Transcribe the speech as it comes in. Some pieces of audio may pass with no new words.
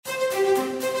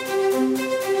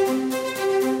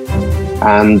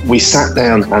And we sat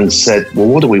down and said, well,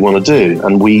 what do we want to do?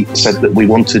 And we said that we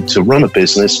wanted to run a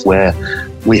business where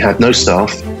we had no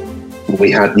staff, we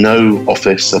had no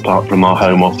office apart from our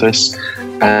home office.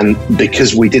 And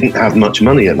because we didn't have much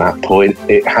money at that point,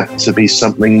 it had to be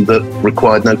something that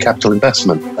required no capital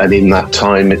investment. And in that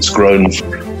time, it's grown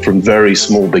from very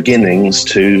small beginnings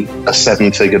to a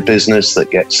 7-figure business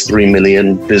that gets 3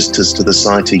 million visitors to the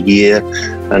site a year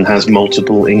and has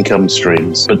multiple income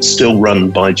streams, but still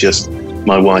run by just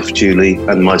my wife, Julie,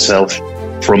 and myself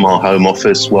from our home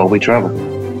office while we travel.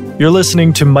 You're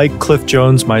listening to Mike Cliff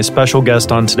Jones, my special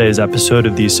guest on today's episode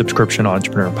of the Subscription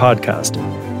Entrepreneur Podcast.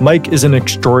 Mike is an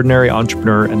extraordinary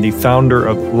entrepreneur and the founder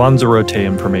of Lanzarote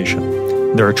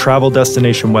Information. They're a travel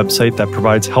destination website that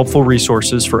provides helpful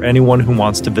resources for anyone who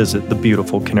wants to visit the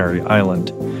beautiful Canary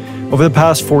Island. Over the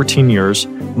past 14 years,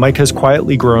 Mike has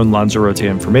quietly grown Lanzarote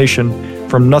Information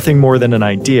from nothing more than an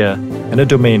idea and a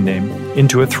domain name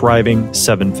into a thriving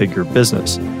 7-figure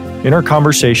business. In our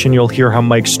conversation, you'll hear how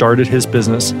Mike started his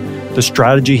business, the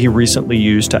strategy he recently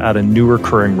used to add a new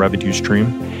recurring revenue stream,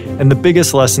 and the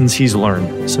biggest lessons he's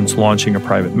learned since launching a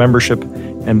private membership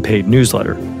and paid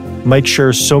newsletter. Mike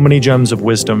shares so many gems of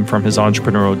wisdom from his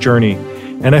entrepreneurial journey,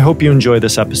 and I hope you enjoy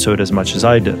this episode as much as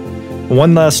I did.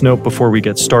 One last note before we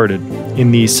get started.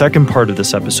 In the second part of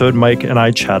this episode, Mike and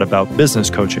I chat about business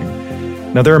coaching.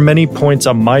 Now, there are many points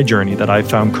on my journey that I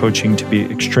found coaching to be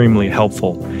extremely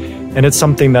helpful, and it's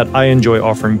something that I enjoy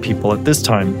offering people at this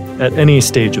time, at any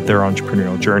stage of their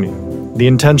entrepreneurial journey. The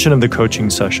intention of the coaching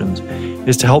sessions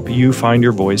is to help you find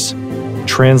your voice,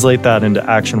 translate that into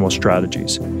actionable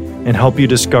strategies, and help you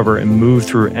discover and move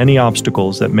through any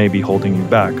obstacles that may be holding you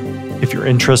back. If you're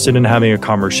interested in having a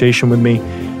conversation with me,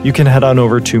 you can head on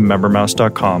over to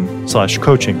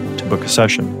membermouse.com/coaching to book a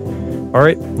session. All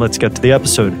right, let's get to the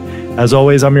episode. As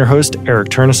always, I'm your host, Eric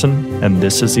Turnison, and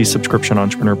this is the Subscription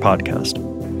Entrepreneur Podcast.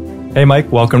 Hey,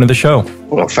 Mike, welcome to the show.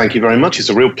 Well, thank you very much. It's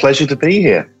a real pleasure to be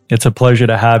here. It's a pleasure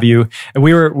to have you. And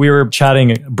we were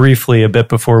chatting briefly a bit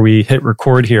before we hit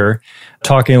record here,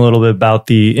 talking a little bit about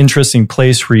the interesting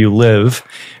place where you live,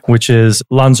 which is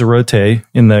Lanzarote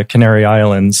in the Canary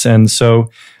Islands. And so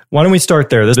why don't we start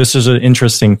there? This is an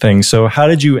interesting thing. So how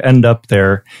did you end up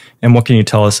there, and what can you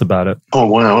tell us about it? Oh,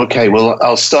 wow. Okay, well,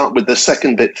 I'll start with the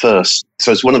second bit first.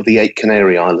 So it's one of the 8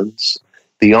 Canary Islands.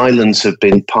 The islands have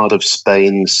been part of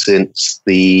Spain since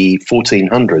the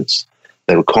 1400s.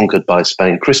 They were conquered by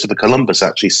Spain. Christopher Columbus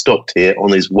actually stopped here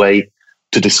on his way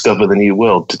to discover the New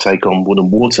World, to take on wood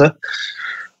and water.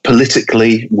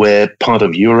 Politically, we're part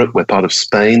of Europe, we're part of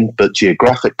Spain, but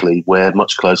geographically, we're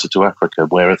much closer to Africa.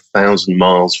 We're 1,000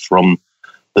 miles from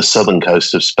the southern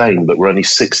coast of Spain, but we're only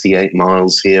 68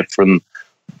 miles here from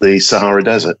the Sahara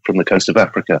Desert, from the coast of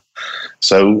Africa.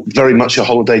 So very much a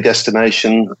holiday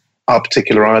destination. Our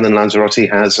particular island, Lanzarote,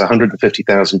 has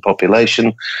 150,000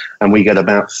 population, and we get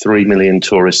about 3 million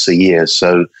tourists a year.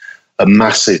 So a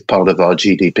massive part of our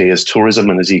GDP is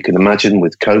tourism. And as you can imagine,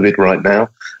 with COVID right now,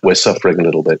 we're suffering a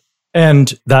little bit.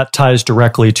 And that ties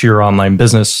directly to your online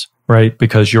business, right?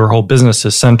 Because your whole business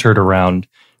is centered around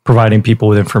providing people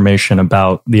with information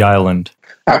about the island.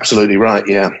 Absolutely right,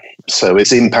 yeah. So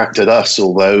it's impacted us,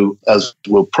 although, as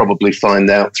we'll probably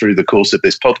find out through the course of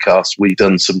this podcast, we've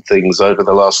done some things over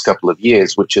the last couple of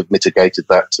years which have mitigated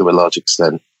that to a large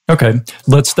extent. Okay,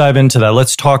 let's dive into that.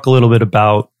 Let's talk a little bit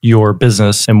about your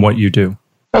business and what you do.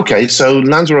 Okay, so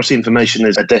Lanzarote Information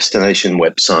is a destination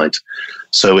website.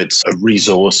 So it's a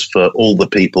resource for all the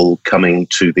people coming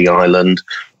to the island,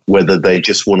 whether they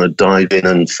just want to dive in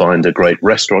and find a great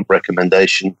restaurant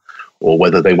recommendation, or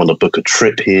whether they want to book a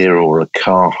trip here or a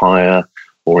car hire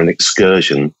or an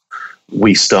excursion.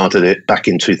 We started it back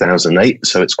in 2008,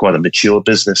 so it's quite a mature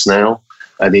business now.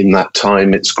 And in that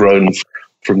time, it's grown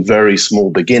from very small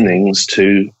beginnings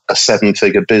to a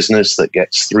 7-figure business that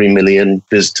gets 3 million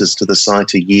visitors to the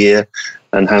site a year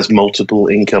and has multiple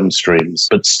income streams,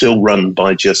 but still run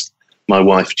by just my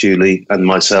wife, Julie, and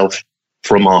myself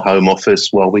from our home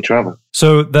office while we travel.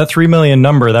 So that 3 million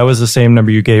number, that was the same number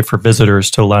you gave for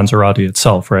visitors to Lanzarote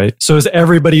itself, right? So as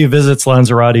everybody who visits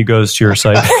Lanzarote goes to your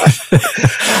site.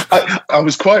 I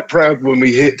was quite proud when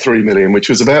we hit 3 million, which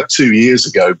was about 2 years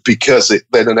ago, because it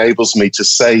then enables me to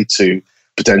say to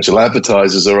potential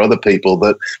advertisers or other people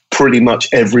that pretty much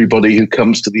everybody who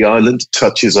comes to the island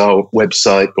touches our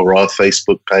website or our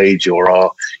Facebook page or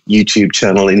our YouTube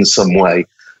channel in some way.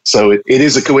 So it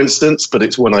is a coincidence, but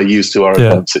it's one I use to our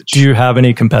advantage. Do you have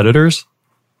any competitors?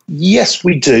 Yes,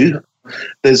 we do.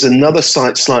 There's another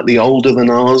site slightly older than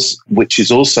ours, which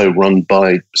is also run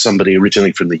by somebody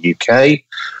originally from the UK,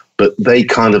 but they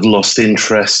kind of lost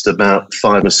interest about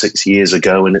 5 or 6 years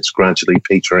ago, and it's gradually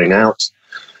petering out.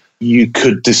 You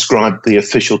could describe the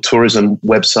official tourism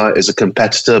website as a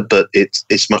competitor, but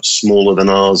it's much smaller than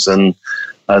ours and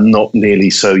not nearly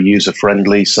so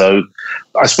user-friendly. So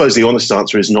I suppose the honest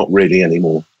answer is not really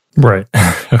anymore. Right.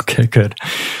 Okay, good.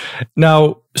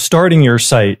 Now, starting your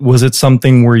site, was it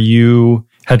something where you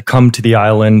had come to the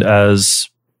island as,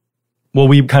 well,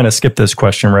 we kind of skipped this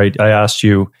question, right? I asked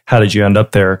you, how did you end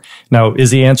up there? Now, is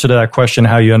the answer to that question,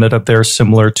 how you ended up there,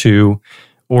 similar to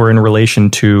or in relation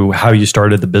to how you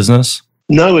started the business?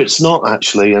 No, it's not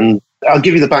actually. And I'll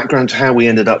give you the background to how we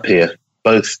ended up here.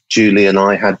 Both Julie and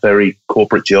I had very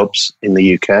corporate jobs in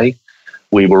the UK.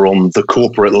 We were on the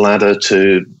corporate ladder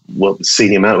to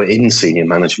senior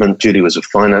management. Julie was a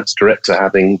finance director,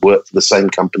 having worked for the same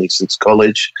company since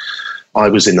college. I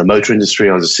was in the motor industry.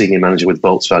 I was a senior manager with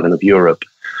Volkswagen of Europe.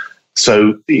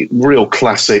 So real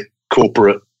classic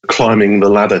corporate climbing the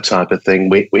ladder type of thing.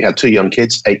 We had 2 young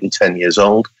kids, 8 and 10 years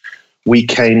old. We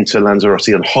came to Lanzarote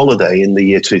on holiday in the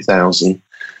year 2000.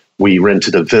 We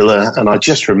rented a villa, and I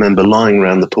just remember lying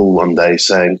around the pool one day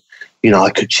saying, I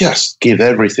could just give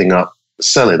everything up,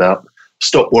 sell it up,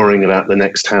 stop worrying about the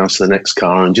next house, the next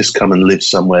car, and just come and live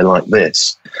somewhere like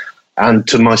this. And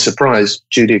to my surprise,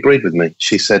 Judy agreed with me.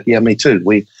 She said, yeah, me too.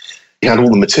 We had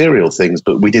all the material things,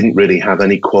 but we didn't really have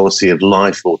any quality of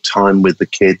life or time with the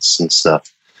kids and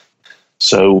stuff.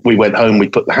 So we went home, we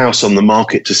put the house on the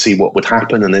market to see what would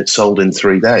happen, and it sold in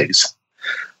 3 days.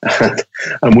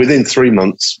 And within 3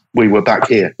 months, we were back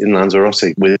here in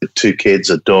Lanzarote with 2 kids,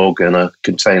 a dog, and a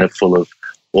container full of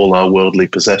all our worldly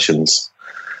possessions.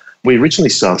 We originally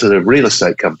started a real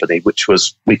estate company,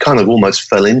 we kind of almost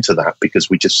fell into that because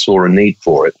we just saw a need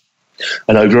for it.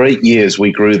 And over 8 years,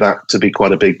 we grew that to be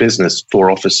quite a big business, 4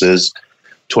 offices,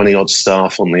 20 odd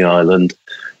staff on the island.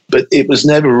 But it was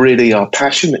never really our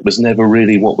passion. It was never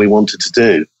really what we wanted to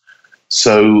do.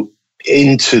 So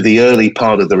into the early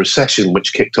part of the recession,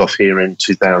 which kicked off here in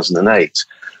 2008,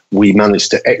 we managed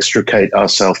to extricate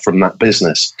ourselves from that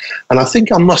business. And I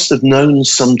think I must have known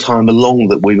sometime along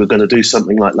that we were going to do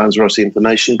something like Lanzarote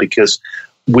Information, because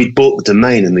we bought the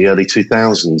domain in the early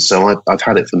 2000s. So I've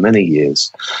had it for many years.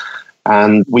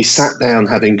 And we sat down,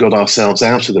 having got ourselves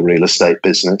out of the real estate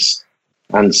business,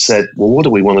 and said, well, what do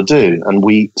we want to do? And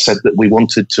we said that we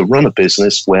wanted to run a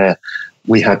business where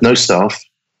we had no staff,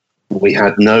 we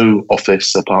had no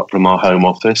office apart from our home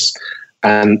office.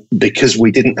 And because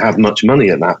we didn't have much money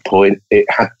at that point, it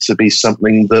had to be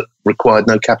something that required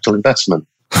no capital investment.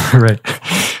 Right.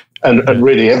 And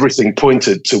really everything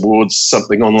pointed towards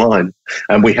something online.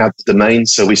 And we had the domain,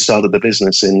 so we started the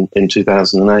business in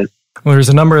 2008. Well, there's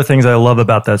a number of things I love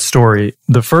about that story.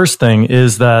 The first thing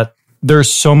is that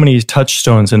there's so many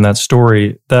touchstones in that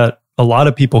story that a lot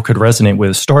of people could resonate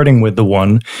with, starting with the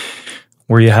one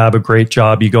where you have a great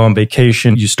job, you go on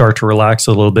vacation, you start to relax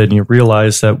a little bit, and you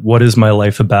realize that what is my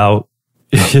life about?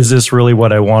 Is this really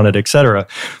what I wanted, etc.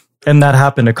 And that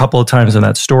happened a couple of times in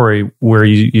that story where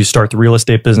you start the real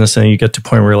estate business and you get to a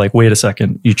point where you're like, wait a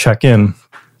second, you check in.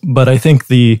 But I think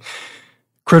the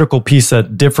critical piece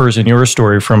that differs in your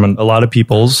story from a lot of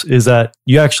people's is that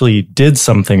you actually did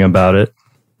something about it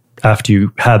after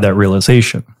you had that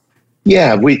realization.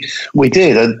 Yeah, we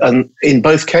did. And in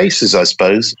both cases, I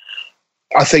suppose,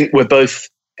 I think we're both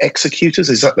executors.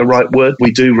 Is that the right word?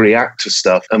 We do react to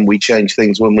stuff and we change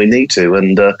things when we need to.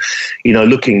 And,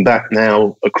 looking back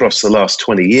now across the last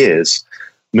 20 years,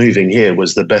 moving here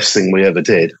was the best thing we ever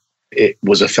did. It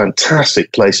was a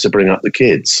fantastic place to bring up the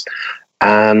kids.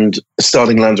 And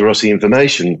starting Lanzarote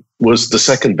Information was the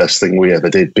second best thing we ever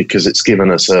did, because it's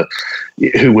given us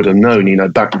who would have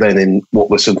known, back then in what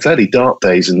were some fairly dark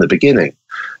days in the beginning,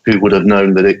 who would have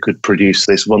known that it could produce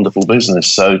this wonderful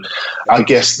business. So I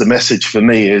guess the message for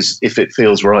me is, if it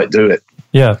feels right, do it.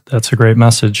 Yeah, that's a great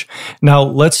message. Now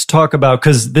let's talk about,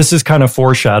 because this is kind of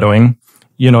foreshadowing,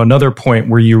 another point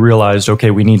where you realized, okay,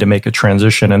 we need to make a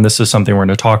transition. And this is something we're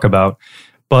going to talk about.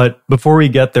 But before we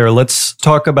get there, let's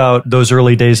talk about those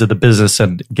early days of the business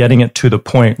and getting it to the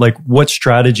point. Like, what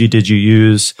strategy did you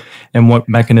use and what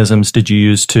mechanisms did you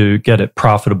use to get it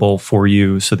profitable for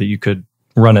you so that you could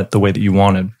run it the way that you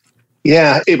wanted?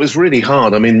 Yeah, it was really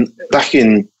hard. I mean, back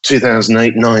in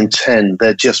 2008, 9, 10,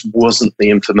 there just wasn't the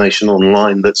information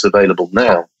online that's available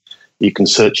now. You can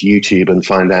search YouTube and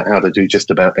find out how to do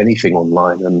just about anything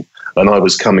online. And I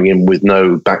was coming in with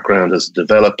no background as a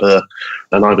developer,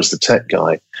 and I was the tech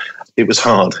guy. It was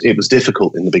hard. It was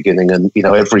difficult in the beginning, and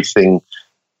everything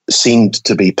seemed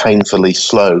to be painfully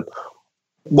slow.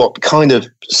 What kind of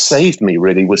saved me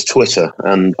really was Twitter,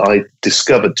 and I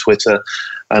discovered Twitter,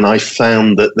 and I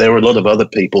found that there were a lot of other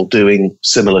people doing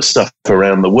similar stuff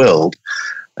around the world.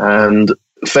 And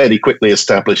fairly quickly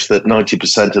established that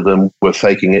 90% of them were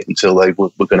faking it until they were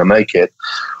going to make it.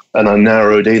 And I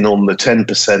narrowed in on the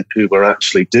 10% who were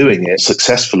actually doing it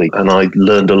successfully. And I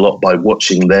learned a lot by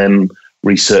watching them,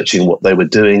 researching what they were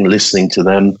doing, listening to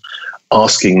them,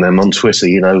 asking them on Twitter,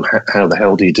 how the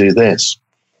hell do you do this?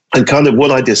 And kind of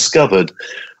what I discovered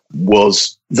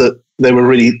was that there were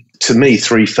really, to me,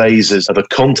 3 phases of a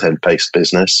content-based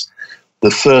business.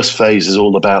 The first phase is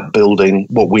all about building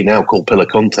what we now call pillar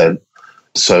content.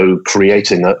 So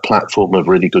creating a platform of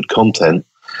really good content.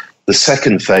 The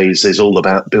second phase is all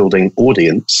about building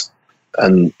audience.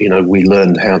 And, we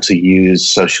learned how to use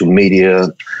social media,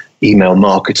 email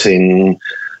marketing,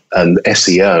 and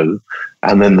SEO.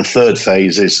 And then the third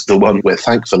phase is the one we're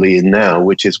thankfully in now,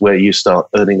 which is where you start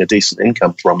earning a decent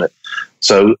income from it.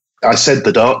 So I said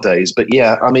the dark days, but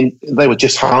yeah, I mean, they were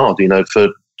just hard, for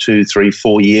 2, 3,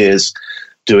 4 years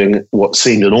doing what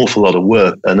seemed an awful lot of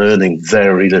work and earning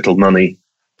very little money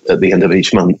at the end of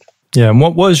each month. Yeah. And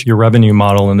what was your revenue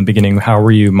model in the beginning? How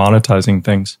were you monetizing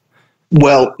things?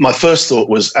 Well, my first thought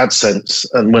was AdSense.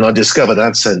 And when I discovered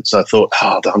AdSense, I thought,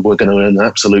 we're going to earn an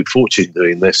absolute fortune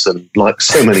doing this. And like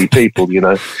so many people,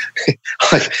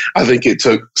 I think it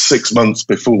took 6 months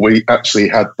before we actually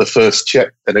had the first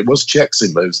check. And it was checks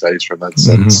in those days from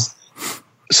AdSense. Mm-hmm.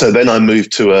 So then I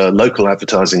moved to a local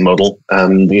advertising model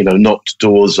and, knocked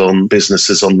doors on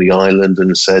businesses on the island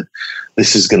and said,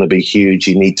 this is going to be huge.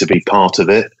 You need to be part of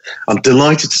it. I'm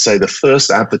delighted to say the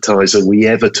first advertiser we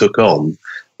ever took on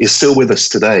is still with us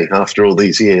today after all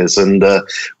these years. And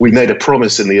we made a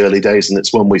promise in the early days, and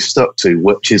it's one we've stuck to,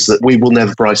 which is that we will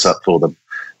never price up for them.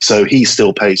 So he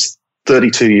still pays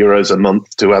 €32 a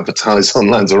month to advertise on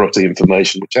Lanzarote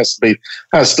information, which has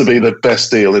to be the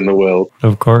best deal in the world.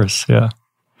 Of course, yeah.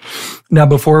 Now,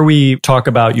 before we talk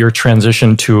about your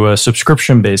transition to a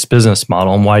subscription-based business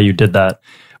model and why you did that,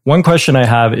 one question I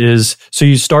have is, so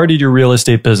you started your real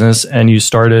estate business and you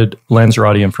started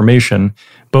Lanzarote Information.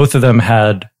 Both of them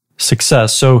had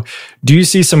success. So do you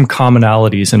see some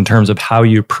commonalities in terms of how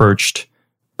you approached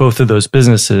both of those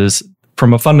businesses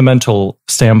from a fundamental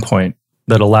standpoint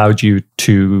that allowed you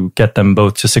to get them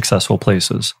both to successful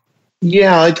places?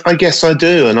 Yeah, I guess I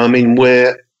do. And I mean,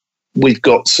 we've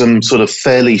got some sort of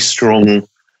fairly strong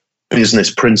business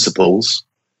principles.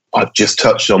 I've just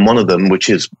touched on one of them, which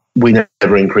is we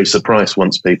never increase the price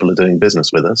once people are doing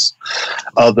business with us.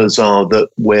 Others are that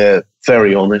we're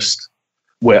very honest,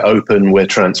 we're open, we're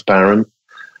transparent,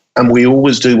 and we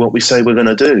always do what we say we're going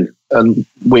to do. And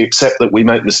we accept that we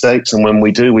make mistakes, and when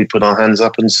we do, we put our hands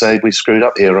up and say, we screwed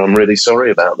up here, I'm really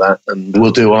sorry about that, and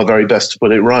we'll do our very best to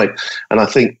put it right. And I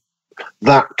think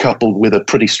that, coupled with a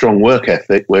pretty strong work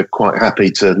ethic, we're quite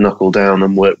happy to knuckle down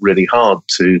and work really hard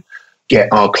to get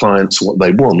our clients what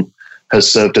they want, has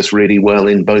served us really well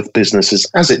in both businesses,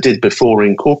 as it did before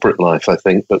in corporate life, I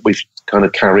think. But we've kind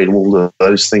of carried all of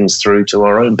those things through to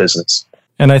our own business.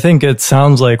 And I think it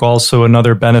sounds like also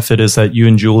another benefit is that you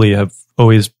and Julie have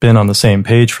always been on the same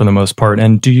page for the most part.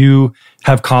 And do you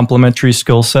have complementary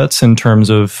skill sets in terms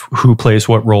of who plays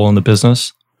what role in the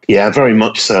business? Yeah, very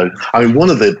much so. I mean, one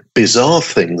of the bizarre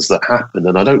things that happened,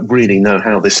 and I don't really know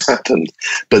how this happened,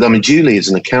 but I mean, Julie is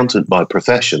an accountant by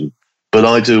profession, but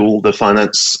I do all the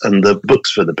finance and the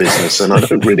books for the business, and I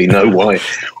don't really know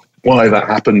why that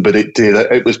happened, but it did.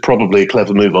 It was probably a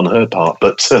clever move on her part.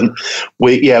 But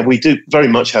we do very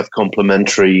much have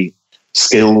complementary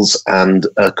skills and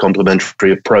a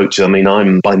complementary approach. I mean,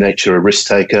 I'm by nature a risk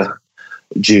taker.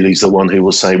 Julie's the one who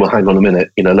will say, well, hang on a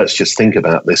minute, let's just think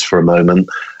about this for a moment.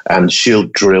 And she'll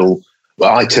drill.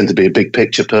 Well, I tend to be a big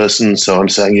picture person, so I'm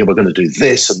saying, we're going to do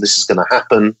this and this is going to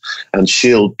happen. And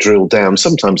she'll drill down,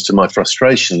 sometimes to my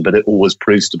frustration, but it always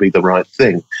proves to be the right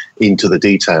thing, into the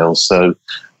details. So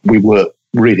we work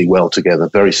really well together,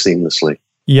 very seamlessly.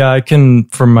 Yeah, I can,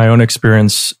 from my own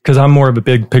experience, because I'm more of a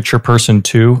big picture person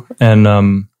too. And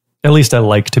at least I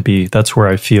like to be. That's where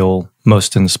I feel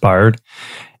most inspired.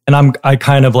 And I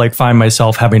kind of like find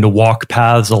myself having to walk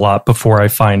paths a lot before I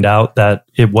find out that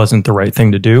it wasn't the right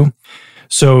thing to do.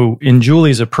 So in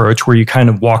Julie's approach, where you kind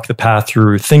of walk the path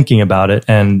through thinking about it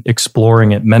and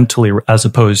exploring it mentally, as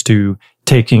opposed to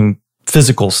taking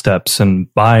physical steps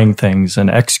and buying things and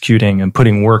executing and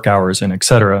putting work hours in,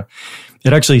 etc.,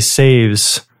 it actually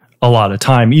saves a lot of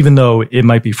time, even though it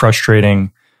might be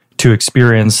frustrating to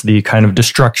experience the kind of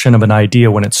destruction of an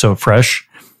idea when it's so fresh.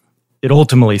 It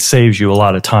ultimately saves you a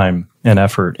lot of time and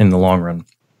effort in the long run.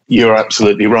 You're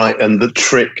absolutely right. And the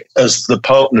trick as the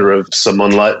partner of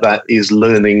someone like that is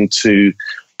learning to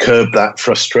curb that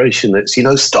frustration. It's,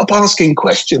 stop asking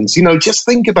questions, just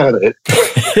think about it.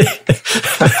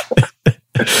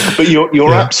 But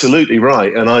you're absolutely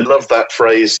right. And I love that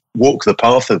phrase, walk the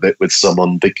path of it with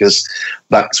someone, because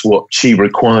that's what she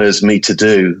requires me to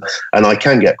do. And I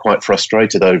can get quite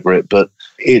frustrated over it, but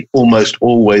it almost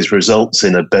always results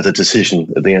in a better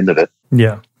decision at the end of it.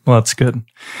 Yeah. Well, that's good.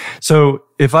 So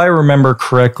if I remember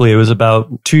correctly, it was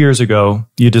about 2 years ago,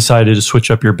 you decided to switch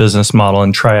up your business model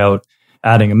and try out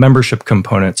adding a membership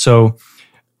component. So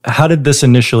how did this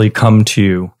initially come to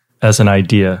you as an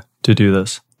idea to do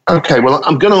this? Okay, well,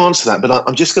 I'm going to answer that, but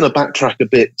I'm just going to backtrack a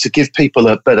bit to give people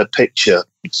a better picture.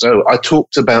 So I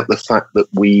talked about the fact that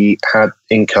we had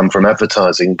income from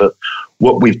advertising, but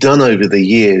what we've done over the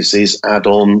years is add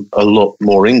on a lot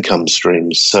more income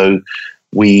streams. So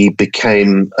we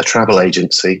became a travel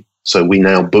agency. So we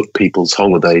now book people's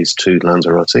holidays to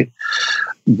Lanzarote.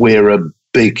 We're a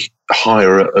big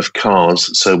hirer of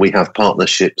cars. So we have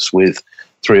partnerships with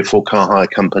 3 or 4 car hire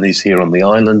companies here on the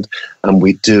island. And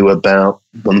we do about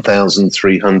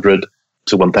 1,300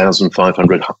 to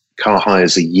 1,500 car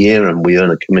hires a year. And we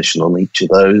earn a commission on each of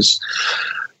those.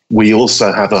 We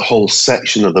also have a whole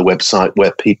section of the website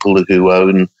where people who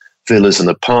own villas and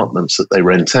apartments that they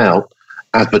rent out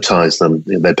advertise them.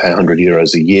 They pay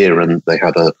 €100 a year and they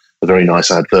have a very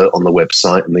nice advert on the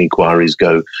website, and the inquiries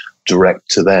go direct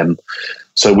to them.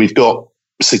 So we've got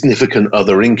significant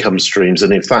other income streams,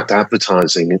 and in fact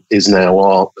advertising is now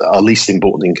our least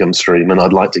important income stream, and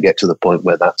I'd like to get to the point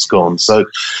where that's gone. So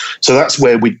that's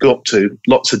where we've got to.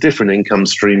 Lots of different income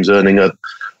streams earning a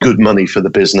good money for the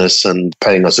business and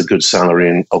paying us a good salary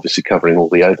and obviously covering all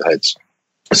the overheads.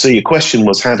 So your question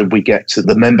was, how did we get to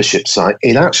the membership site?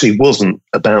 It actually wasn't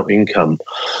about income.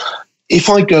 If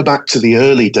I go back to the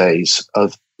early days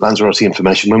of Lanzarote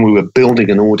Information, when we were building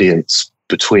an audience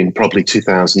between probably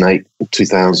 2008 and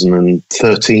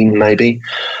 2013 maybe,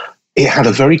 it had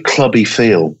a very clubby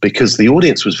feel because the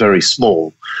audience was very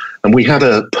small and we had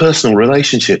a personal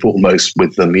relationship almost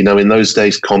with them. You know, in those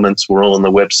days, comments were all on the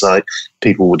website.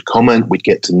 People would comment, we'd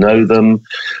get to know them.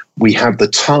 We had the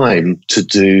time to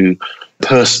do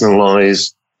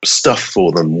personalized stuff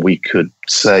for them. We could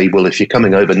say, well, if you're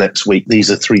coming over next week,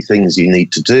 these are 3 things you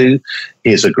need to do.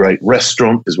 Here's a great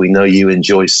restaurant because we know you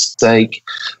enjoy steak.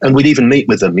 And we'd even meet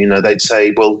with them. You know, they'd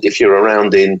say, well, if you're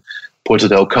around in Puerto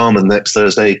del Carmen next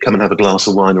Thursday, come and have a glass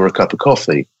of wine or a cup of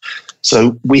coffee.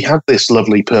 So we had this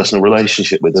lovely personal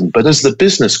relationship with them. But as the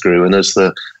business grew and as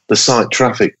the site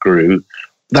traffic grew,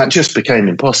 that just became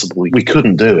impossible. We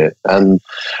couldn't do it. And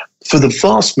for the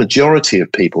vast majority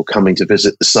of people coming to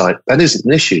visit the site, that isn't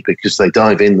an issue because they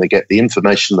dive in, they get the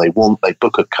information they want, they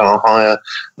book a car hire,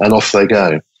 and off they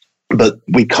go. But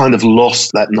we kind of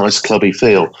lost that nice clubby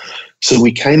feel. So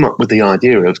we came up with the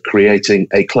idea of creating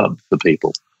a club for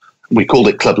people. We called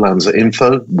it Club Lanza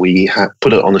Info. We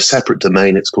put it on a separate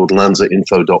domain. It's called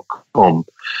lanzainfo.com.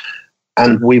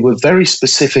 And we were very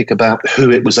specific about who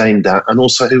it was aimed at and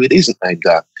also who it isn't aimed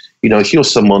at. You know, if you're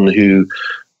someone who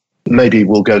maybe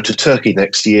will go to Turkey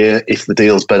next year, if the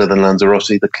deal's better than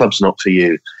Lanzarote, the club's not for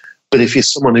you. But if you're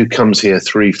someone who comes here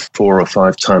 3, 4 or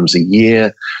 5 times a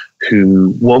year,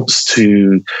 who wants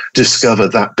to discover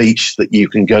that beach that you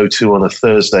can go to on a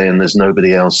Thursday and there's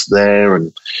nobody else there,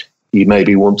 and you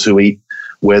maybe want to eat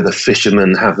where the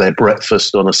fishermen have their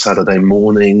breakfast on a Saturday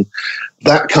morning,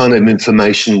 that kind of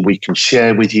information we can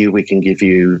share with you. We can give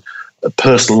you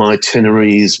personal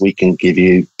itineraries. We can give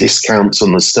you discounts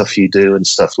on the stuff you do and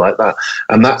stuff like that.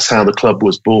 And that's how the club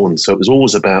was born. So it was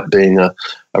always about being a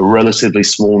relatively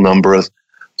small number of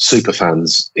super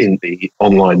fans in the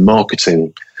online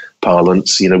marketing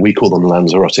parlance. You know, we call them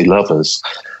Lanzarote lovers.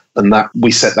 And that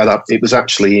we set that up. It was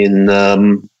actually in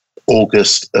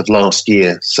August of last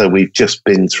year. So we've just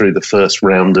been through the first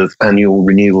round of annual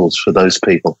renewals for those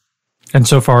people. And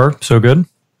so far, so good?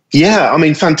 Yeah, I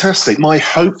mean, fantastic. My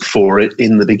hope for it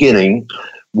in the beginning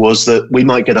was that we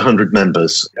might get 100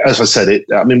 members. As I said,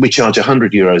 we charge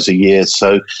 €100 a year.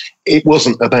 So it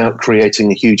wasn't about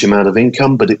creating a huge amount of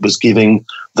income, but it was giving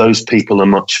those people a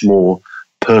much more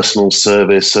personal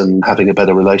service and having a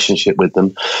better relationship with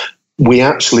them. We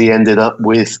actually ended up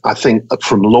with, I think,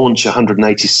 from launch,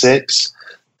 186,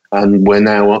 and we're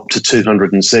now up to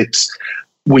 206.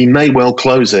 We may well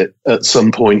close it at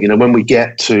some point. You know, when we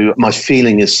get to, my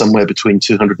feeling is somewhere between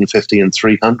 250 and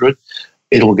 300,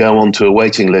 it'll go onto a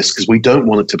waiting list because we don't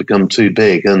want it to become too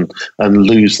big and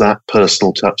lose that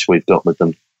personal touch we've got with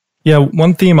them. Yeah,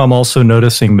 one theme I'm also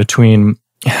noticing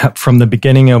from the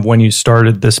beginning of when you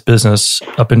started this business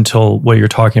up until what you're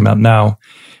talking about now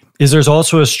is there's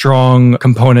also a strong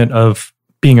component of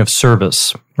being of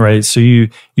service, right? So you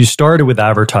started with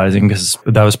advertising because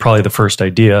that was probably the first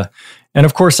idea. And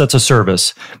of course, that's a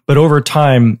service. But over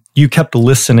time, you kept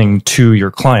listening to your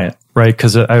client. right?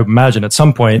 Because I imagine at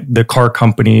some point, the car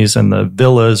companies and the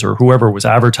villas or whoever was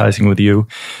advertising with you,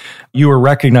 you were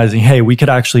recognizing, hey, we could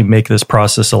actually make this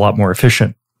process a lot more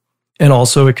efficient. And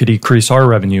also it could increase our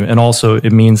revenue. And also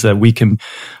it means that we can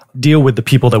deal with the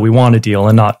people that we want to deal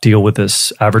and not deal with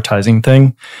this advertising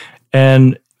thing.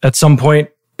 And at some point,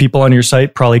 people on your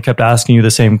site probably kept asking you the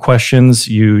same questions.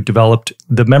 You developed,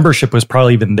 the membership was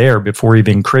probably even there before you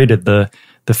even created the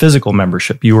physical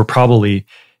membership. You were probably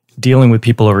dealing with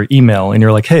people over email and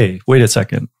you're like, hey, wait a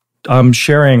second. I'm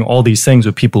sharing all these things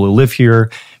with people who live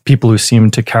here, people who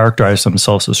seem to characterize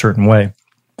themselves a certain way.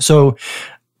 So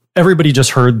everybody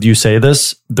just heard you say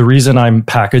this. The reason I'm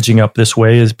packaging up this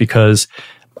way is because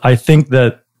I think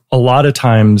that a lot of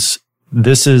times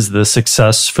this is the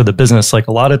success for the business. Like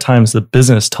a lot of times the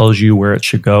business tells you where it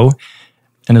should go.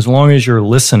 And as long as you're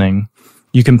listening,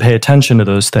 you can pay attention to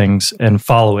those things and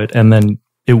follow it. And then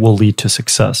it will lead to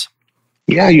success.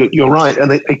 Yeah, you're right.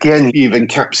 And again, you've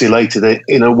encapsulated it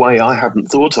in a way I hadn't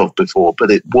thought of before, but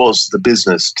it was the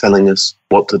business telling us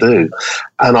what to do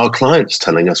and our clients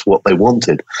telling us what they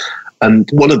wanted. And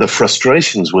one of the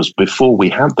frustrations was before we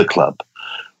had the club,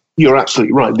 you're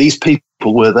absolutely right. These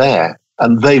people were there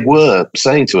and they were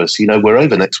saying to us, we're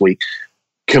over next week.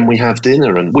 Can we have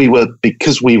dinner? And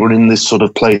because we were in this sort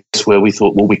of place where we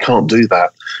thought, well, we can't do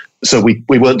that. So we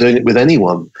weren't doing it with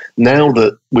anyone. Now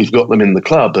that we've got them in the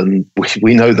club and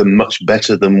we know them much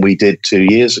better than we did 2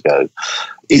 years ago,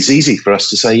 it's easy for us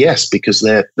to say yes because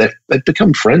they've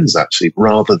become friends actually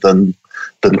rather than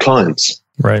clients.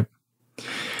 Right.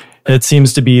 It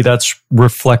seems to be that's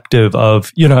reflective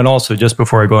of, and also just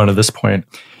before I go on to this point,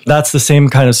 that's the same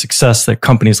kind of success that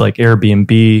companies like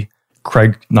Airbnb,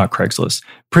 Craigslist,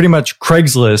 pretty much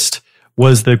Craigslist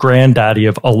was the granddaddy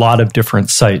of a lot of different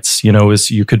sites.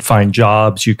 As you could find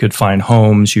jobs, you could find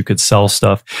homes, you could sell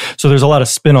stuff. So there's a lot of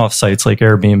spin-off sites like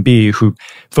Airbnb who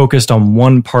focused on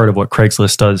one part of what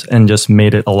Craigslist does and just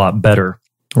made it a lot better,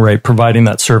 right? Providing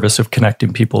that service of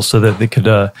connecting people so that they could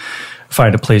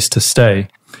find a place to stay.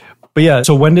 But yeah,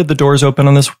 so when did the doors open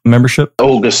on this membership?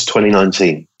 August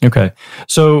 2019. Okay.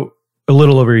 So a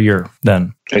little over a year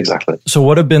then. Exactly. So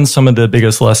what have been some of the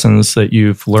biggest lessons that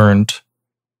you've learned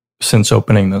since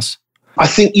opening this? I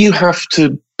think you have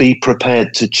to be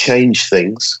prepared to change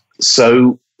things.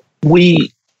 So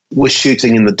we were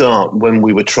shooting in the dark when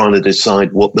we were trying to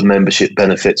decide what the membership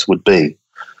benefits would be.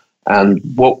 And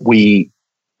what we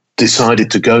decided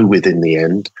to go with in the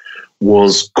end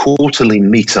was quarterly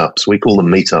meetups. We call them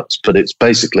meetups, but it's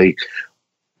basically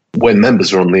when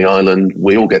members are on the island,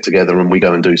 we all get together and we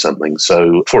go and do something.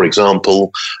 So, for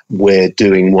example, we're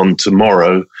doing one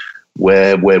tomorrow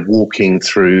where we're walking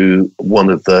through one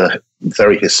of the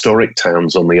very historic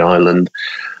towns on the island.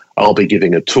 I'll be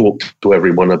giving a talk to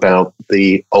everyone about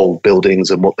the old buildings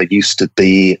and what they used to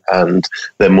be, and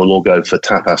then we'll all go for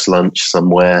tapas lunch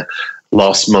somewhere.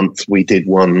 Last month, we did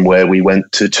one where we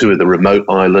went to two of the remote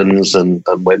islands and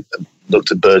went and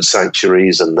looked at bird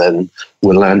sanctuaries, and then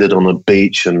we landed on a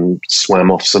beach and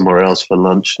swam off somewhere else for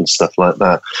lunch and stuff like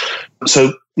that.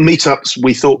 So meetups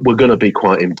we thought were going to be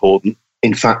quite important.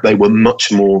 In fact, they were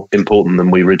much more important than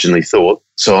we originally thought.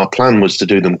 So our plan was to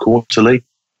do them quarterly.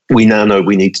 We now know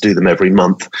we need to do them every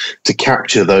month to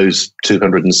capture those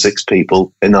 206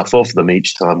 people, enough of them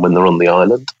each time when they're on the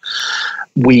island.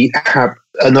 We have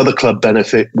another club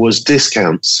benefit was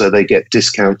discounts. So they get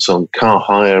discounts on car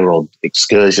hire, on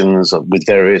excursions, with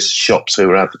various shops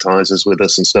who are advertisers with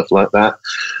us and stuff like that.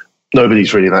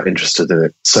 Nobody's really that interested in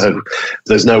it. So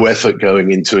there's no effort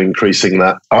going into increasing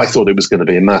that. I thought it was going to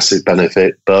be a massive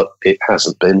benefit, but it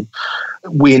hasn't been.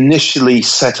 We initially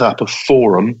set up a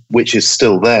forum, which is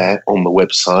still there on the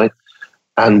website,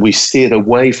 and we steered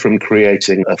away from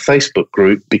creating a Facebook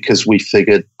group because we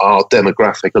figured our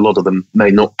demographic, a lot of them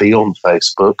may not be on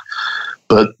Facebook,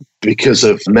 but because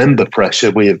of member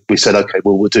pressure, we said, okay,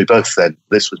 well, we'll do both then.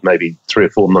 This was maybe 3 or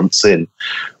 4 months in.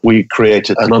 We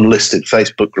created an unlisted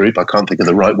Facebook group. I can't think of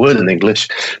the right word in English,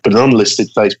 but an unlisted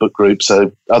Facebook group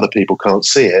so other people can't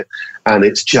see it. And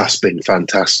it's just been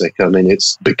fantastic. I mean,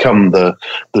 it's become the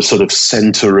sort of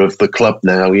center of the club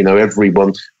now.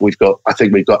 Everyone, I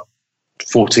think we've got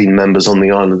 14 members on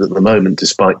the island at the moment,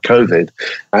 despite COVID,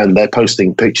 and they're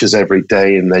posting pictures every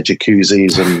day in their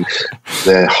jacuzzis and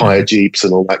their hire jeeps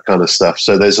and all that kind of stuff.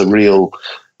 So there's a real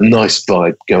nice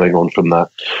vibe going on from that.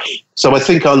 So I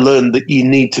think I learned that you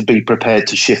need to be prepared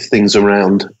to shift things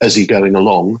around as you're going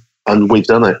along. And we've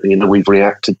done it. We've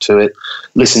reacted to it,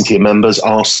 listened to your members,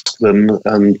 asked them,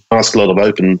 and ask a lot of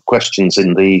open questions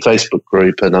in the Facebook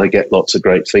group. And I get lots of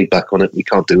great feedback on it. We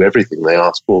can't do everything they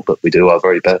ask for, but we do our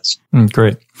very best.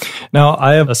 Great. Now,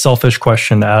 I have a selfish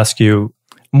question to ask you.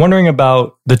 I'm wondering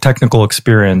about the technical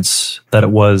experience that it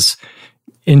was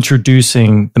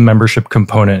introducing the membership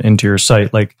component into your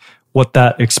site, like what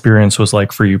that experience was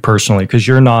like for you personally, because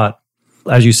you're not,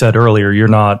 as you said earlier, you're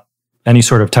not any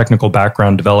sort of technical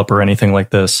background developer or anything like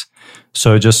this.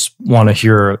 So I just want to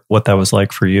hear what that was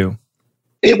like for you.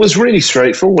 It was really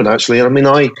straightforward, actually. I mean,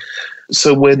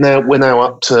 so we're now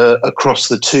up to across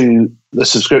the two, the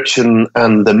subscription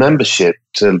and the membership,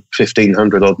 to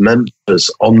 1,500 odd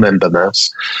members on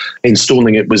MemberMouse.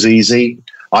 Installing it was easy.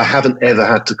 I haven't ever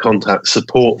had to contact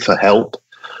support for help.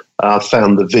 I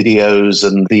found the videos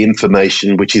and the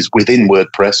information, which is within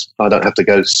WordPress. I don't have to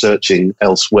go searching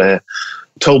elsewhere.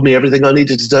 Told me everything I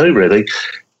needed to know, really.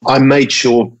 I made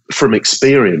sure, from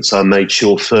experience, I made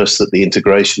sure first that the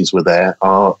integrations were there.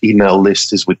 Our email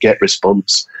list is with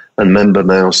GetResponse, and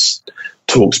MemberMouse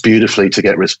talks beautifully to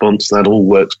GetResponse. That all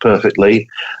works perfectly.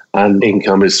 And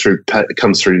income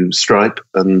comes through Stripe.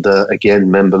 And again,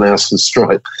 MemberMouse and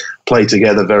Stripe play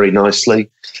together very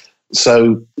nicely.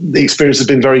 So the experience has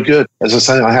been very good. As I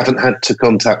say, I haven't had to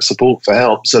contact support for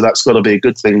help, so that's got to be a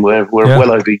good thing. We're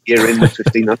well over a year in with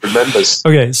 1,500 members.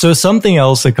 Okay, so something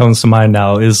else that comes to mind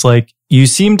now is like you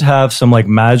seem to have some like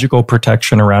magical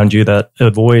protection around you that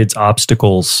avoids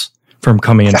obstacles from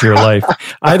coming into your life.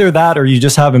 Either that or you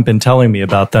just haven't been telling me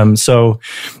about them. So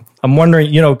I'm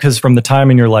wondering, because from the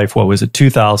time in your life, what was it,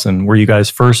 2000, where you guys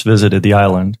first visited the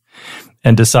island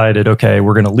and decided, okay,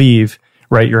 we're going to leave.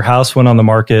 Right, your house went on the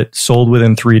market, sold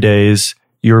within 3 days.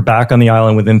 You were back on the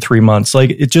island within 3 months.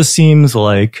 Like, it just seems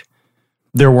like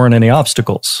there weren't any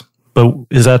obstacles. But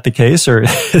is that the case, or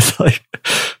is like?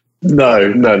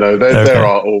 No. There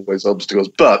are always obstacles.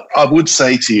 But I would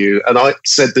say to you, and I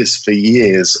said this for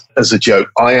years as a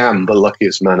joke, I am the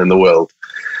luckiest man in the world.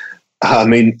 I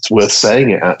mean, it's worth saying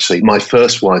it, actually. My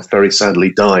first wife very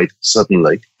sadly died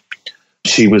suddenly.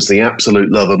 She was the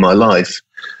absolute love of my life.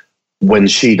 When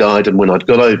she died and when I'd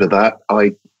got over that,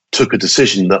 I took a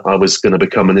decision that I was going to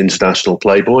become an international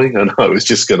playboy and I was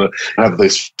just going to have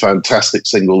this fantastic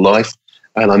single life.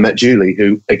 And I met Julie,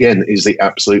 who, again, is the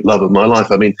absolute love of my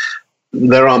life. I mean,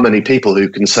 there aren't many people who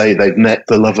can say they've met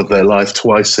the love of their life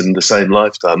twice in the same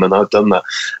lifetime, and I've done that.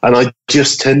 And I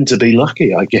just tend to be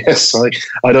lucky, I guess.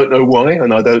 I don't know why,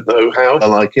 and I don't know how I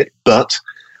like it, but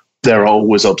there are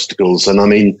always obstacles. And I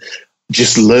mean,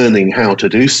 just learning how to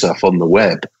do stuff on the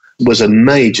web was a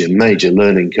major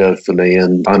learning curve for me,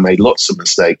 and I made lots of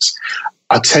mistakes.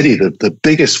 I tell you the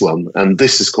biggest one, and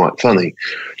this is quite funny.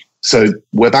 So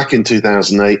we're back in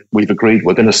 2008. We've agreed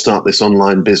we're going to start this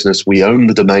online business. We own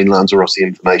the domain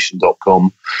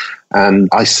lanzarotteinformation.com. And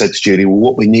I said to Julie, well,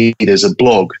 what we need is a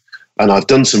blog. And I've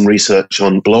done some research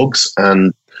on blogs,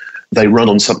 and they run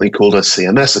on something called a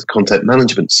CMS, a content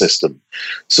management system.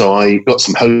 So I got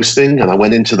some hosting and I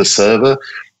went into the server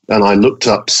and I looked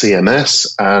up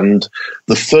CMS, and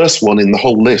the first one in the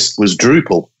whole list was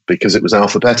Drupal because it was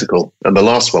alphabetical, and the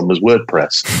last one was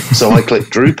WordPress. So I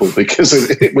clicked Drupal because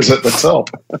it was at the top.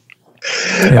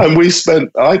 Yeah. And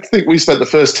I think we spent the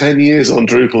first 10 years on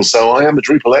Drupal. So I am a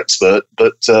Drupal expert,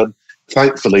 but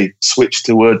thankfully switched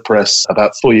to WordPress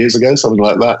about 4 years ago, something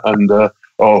like that. And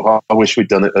I wish we'd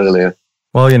done it earlier.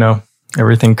 Well,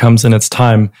 everything comes in its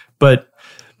time. But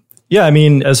yeah, I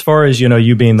mean, as far as,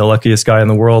 you being the luckiest guy in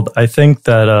the world, I think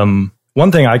that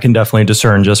one thing I can definitely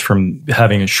discern just from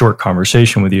having a short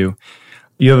conversation with you,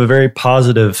 you have a very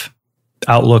positive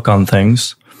outlook on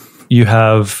things. You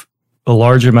have a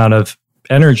large amount of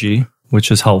energy, which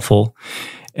is helpful.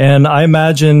 And I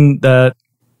imagine that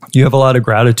you have a lot of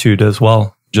gratitude as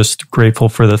well, just grateful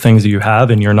for the things that you have,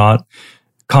 and you're not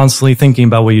constantly thinking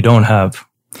about what you don't have,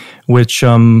 which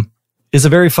is a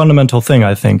very fundamental thing,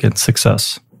 I think, in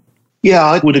success. Yeah,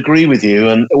 I would agree with you.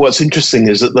 And what's interesting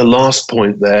is that the last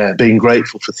point there, being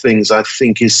grateful for things, I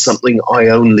think is something I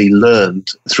only learned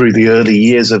through the early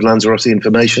years of Lanzarote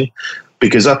Information,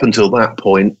 because up until that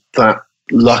point, that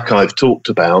luck I've talked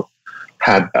about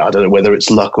I don't know whether it's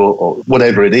luck or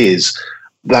whatever it is,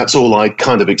 that's all I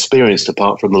kind of experienced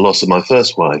apart from the loss of my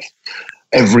first wife.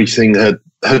 Everything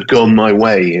had gone my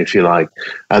way, if you like.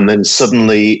 And then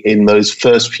suddenly in those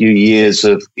first few years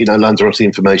of, Lanzarote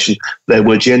Information, there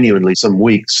were genuinely some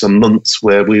weeks, some months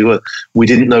where we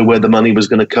didn't know where the money was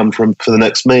going to come from for the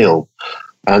next meal.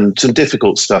 And some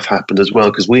difficult stuff happened as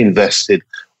well, because we invested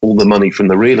all the money from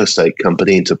the real estate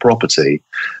company into property,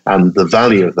 and the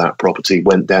value of that property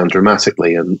went down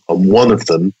dramatically. And on one of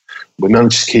them, we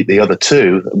managed to keep the other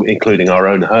two, including our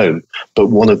own home, but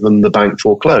one of them, the bank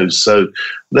foreclosed. So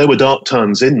there were dark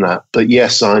times in that. But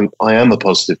yes, I am a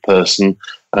positive person.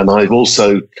 And I've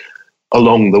also,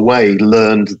 along the way,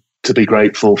 learned to be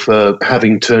grateful for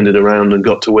having turned it around and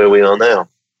got to where we are now.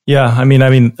 Yeah, I mean,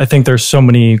 I think there's so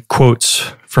many quotes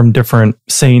from different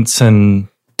saints and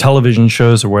television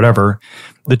shows or whatever.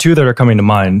 The two that are coming to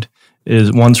mind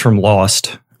is one's from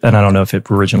Lost, and I don't know if it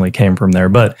originally came from there,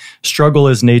 but struggle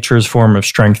is nature's form of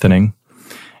strengthening.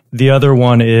 The other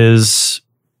one is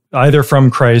either from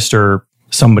Christ or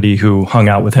somebody who hung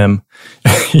out with him.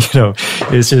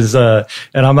 It's his, and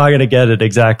I'm not going to get it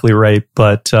exactly right,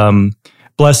 but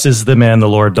blessed is the man the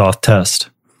Lord doth test.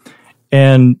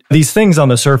 And these things on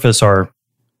the surface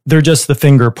they're just the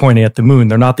finger pointing at the moon.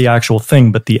 They're not the actual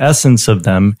thing, but the essence of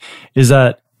them is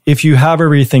that if you have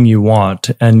everything you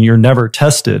want and you're never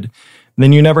tested,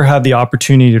 then you never have the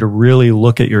opportunity to really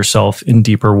look at yourself in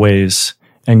deeper ways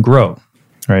and grow,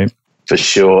 right? For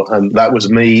sure. And that was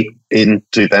me in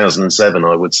 2007,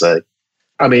 I would say.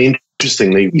 I mean,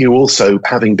 interestingly, you also,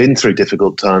 having been through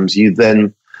difficult times, you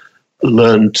then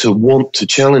learn to want to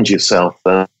challenge yourself.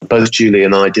 Both Julie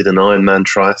and I did an Ironman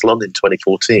triathlon in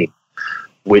 2014,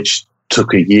 which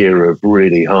took a year of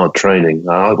really hard training.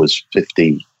 I was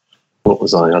 50. What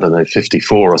was I? I don't know,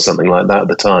 54 or something like that at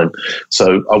the time.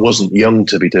 So I wasn't young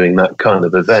to be doing that kind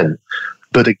of event.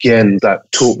 But again,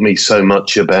 that taught me so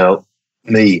much about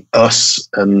us,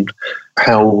 and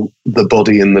how the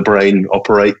body and the brain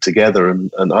operate together.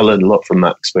 And I learned a lot from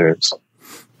that experience.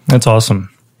 That's awesome.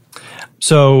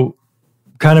 So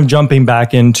kind of jumping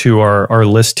back into our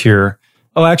list here.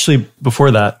 Oh, actually, before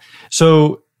that.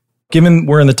 So given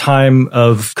we're in the time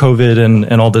of COVID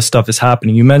and all this stuff is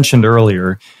happening, you mentioned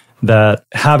earlier that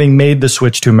having made the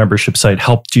switch to a membership site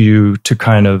helped you to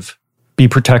kind of be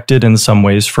protected in some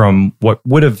ways from what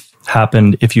would have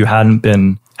happened if you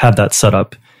hadn't had that set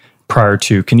up prior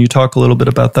to. Can you talk a little bit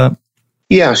about that?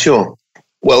 Yeah, sure.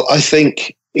 Well, I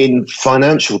think in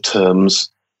financial terms,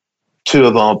 two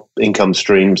of our income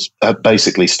streams have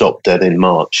basically stopped dead in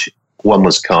March. One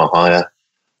was car hire.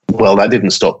 Well, that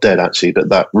didn't stop dead actually, but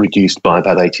that reduced by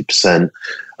about 80%,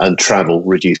 and travel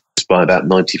reduced by about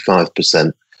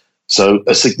 95%. So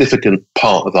a significant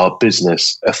part of our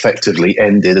business effectively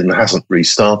ended and hasn't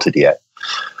restarted yet.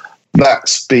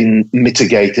 That's been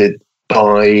mitigated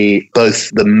by both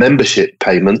the membership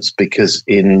payments, because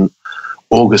in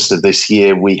August of this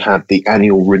year, we had the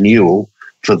annual renewal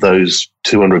for those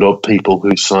 200 odd people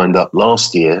who signed up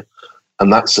last year.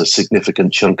 And that's a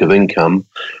significant chunk of income,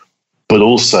 but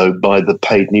also by the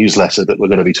paid newsletter that we're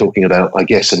going to be talking about, I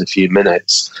guess, in a few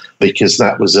minutes, because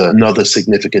that was another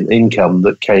significant income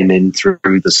that came in through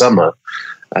the summer.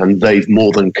 And they've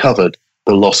more than covered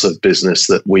the loss of business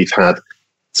that we've had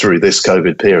through this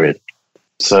COVID period.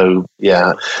 So,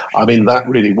 yeah, I mean, that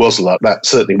really was a lot. That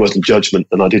certainly wasn't judgment,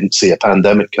 and I didn't see a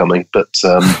pandemic coming, but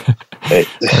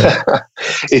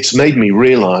it's made me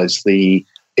realize the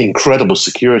incredible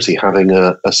security having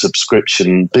a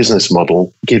subscription business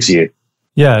model gives you.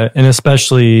 Yeah, and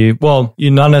especially, well,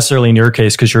 not necessarily in your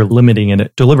case because you're limiting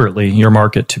it deliberately, your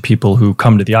market to people who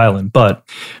come to the island. But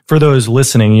for those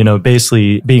listening,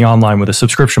 basically being online with a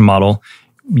subscription model,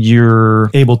 you're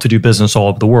able to do business all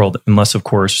over the world, unless, of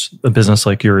course, a business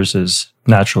like yours is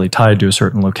naturally tied to a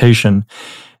certain location.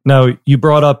 Now, you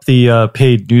brought up the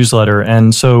paid newsletter.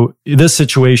 And so this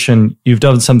situation, you've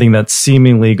done something that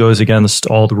seemingly goes against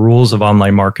all the rules of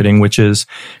online marketing, which is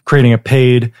creating a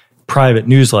paid private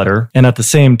newsletter. And at the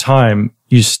same time,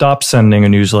 you stop sending a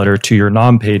newsletter to your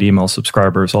non-paid email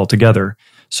subscribers altogether.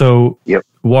 So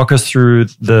Walk us through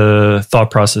the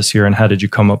thought process here, and how did you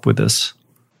come up with this?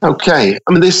 Okay.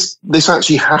 I mean, this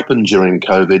actually happened during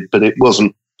COVID, but it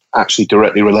wasn't actually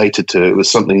directly related to it. It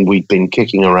was something we'd been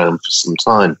kicking around for some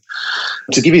time.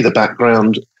 To give you the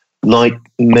background, like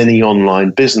many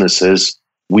online businesses,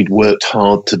 we'd worked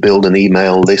hard to build an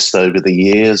email list over the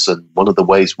years. And one of the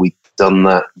ways we'd done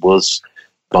that was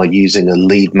by using a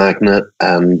lead magnet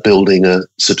and building a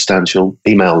substantial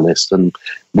email list. And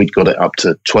we'd got it up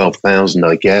to 12,000,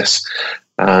 I guess.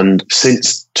 And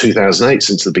since 2008,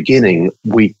 since the beginning,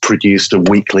 we produced a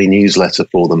weekly newsletter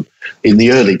for them. In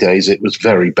the early days, it was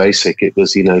very basic. It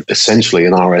was, essentially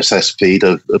an RSS feed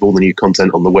of all the new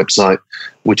content on the website,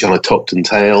 which I topped and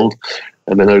tailed.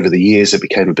 And then over the years, it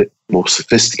became a bit more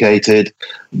sophisticated,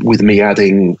 with me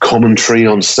adding commentary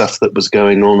on stuff that was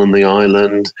going on the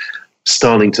island,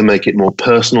 starting to make it more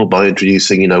personal by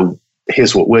introducing,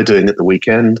 here's what we're doing at the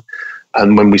weekend.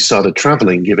 And when we started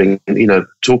traveling,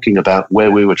 talking about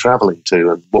where we were traveling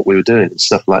to and what we were doing and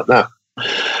stuff like that.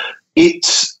 It,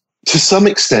 to some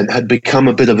extent, had become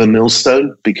a bit of a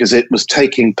millstone, because it was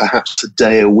taking perhaps a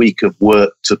day a week of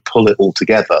work to pull it all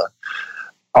together.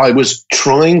 I was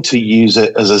trying to use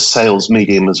it as a sales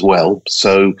medium as well.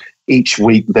 So each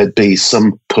week there'd be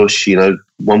some push,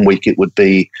 1 week it would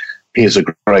be here's a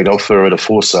great offer at a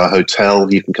 4-star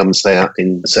hotel. You can come and stay out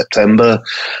in September.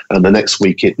 And the next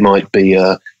week it might be,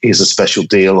 here's a special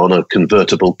deal on a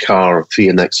convertible car for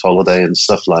your next holiday and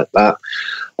stuff like that.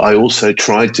 I also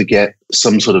tried to get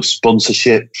some sort of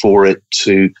sponsorship for it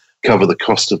to cover the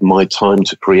cost of my time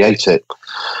to create it.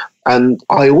 And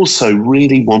I also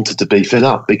really wanted to beef it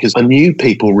up because I knew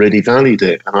people really valued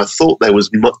it. And I thought there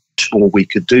was much more we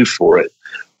could do for it.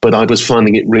 But I was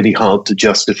finding it really hard to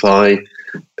justify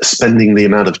spending the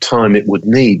amount of time it would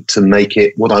need to make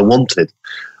it what I wanted.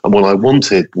 And what I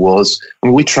wanted was,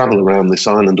 we travel around this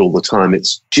island all the time.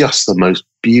 It's just the most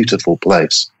beautiful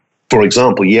place. For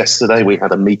example, yesterday we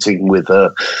had a meeting with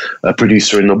a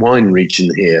producer in the wine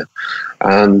region here.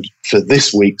 And for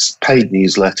this week's paid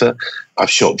newsletter, I've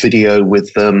shot video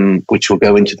with them, which will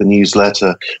go into the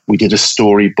newsletter. We did a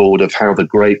storyboard of how the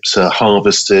grapes are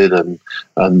harvested and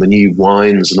the new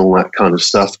wines and all that kind of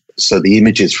stuff. So the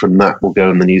images from that will go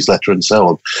in the newsletter and so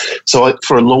on. So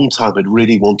for a long time, I'd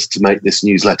really wanted to make this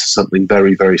newsletter something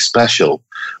very, very special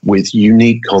with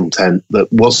unique content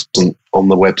that wasn't on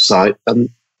the website and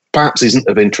perhaps isn't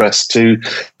of interest to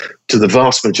the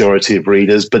vast majority of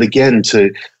readers, but again,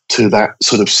 to that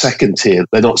sort of second tier.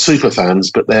 They're not super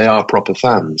fans, but they are proper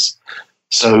fans.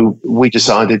 So we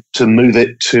decided to move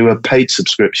it to a paid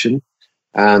subscription,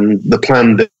 and the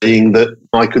plan being that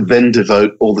I could then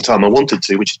devote all the time I wanted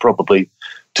to, which is probably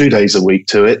 2 days a week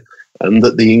to it, and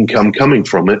that the income coming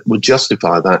from it would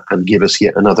justify that and give us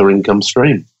yet another income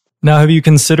stream. Now, have you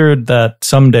considered that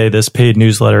someday this paid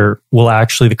newsletter will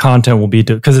actually, the content will be,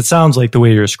 because it sounds like the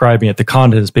way you're describing it, the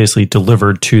content is basically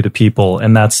delivered to the people,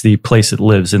 and that's the place it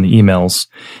lives in the emails.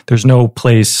 There's no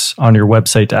place on your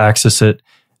website to access it,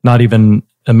 not even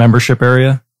a membership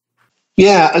area?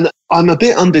 Yeah, and I'm a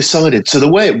bit undecided. So the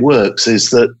way it works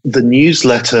is that the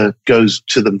newsletter goes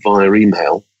to them via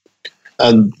email,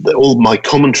 and all my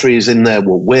commentary is in there,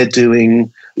 what we're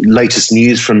doing, latest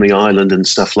news from the island and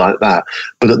stuff like that.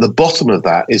 But at the bottom of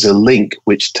that is a link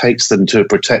which takes them to a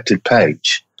protected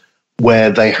page where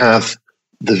they have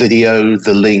the video,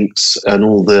 the links, and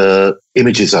all the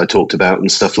images I talked about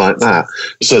and stuff like that.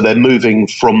 So they're moving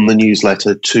from the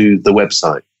newsletter to the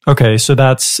website. Okay, so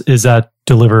is that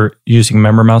deliver using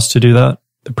MemberMouse to do that,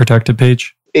 the protected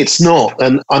page? It's not,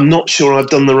 and I'm not sure I've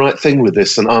done the right thing with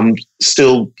this, and I'm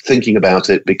still thinking about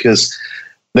it because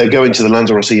they're going to the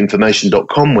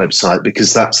LanzaroteInformation.com website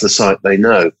because that's the site they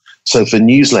know. So for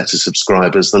newsletter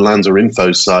subscribers, the Lanza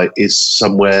Info site is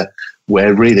somewhere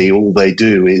where really all they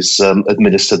do is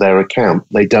administer their account.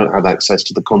 They don't have access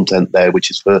to the content there, which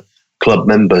is for club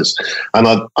members. And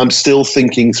I'm still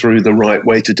thinking through the right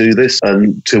way to do this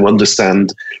and to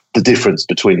understand the difference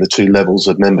between the two levels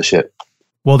of membership.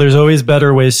 Well, there's always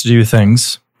better ways to do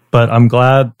things. But I'm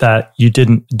glad that you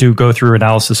didn't go through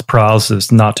analysis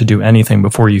paralysis not to do anything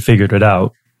before you figured it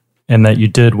out, and that you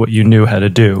did what you knew how to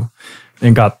do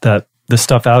and got the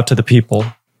stuff out to the people.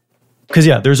 Because,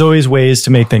 yeah, there's always ways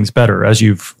to make things better as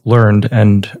you've learned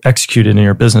and executed in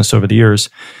your business over the years.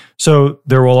 So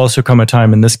there will also come a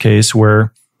time in this case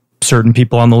where certain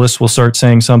people on the list will start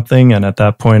saying something, and at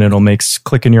that point it'll make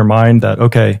click in your mind that,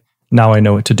 okay, now I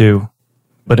know what to do.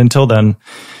 But until then,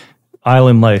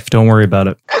 island life, don't worry about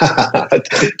it.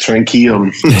 Tranquillo.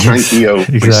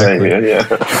 Exactly.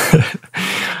 Yeah.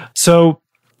 So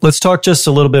let's talk just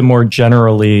a little bit more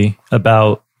generally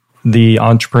about the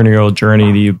entrepreneurial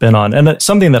journey that you've been on. And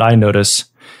something that I notice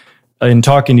in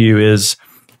talking to you is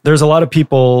there's a lot of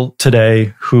people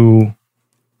today who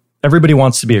everybody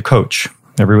wants to be a coach.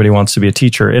 Everybody wants to be a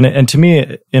teacher. And to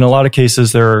me, in a lot of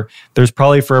cases, there's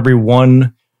probably for every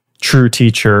one true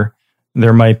teacher,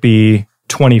 there might be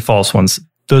 20 false ones.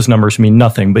 Those numbers mean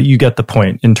nothing, but you get the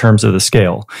point in terms of the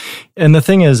scale. And the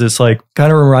thing is, it's like,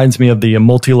 kind of reminds me of the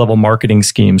multi-level marketing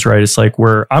schemes, right? It's like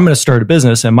where I'm going to start a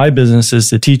business and my business is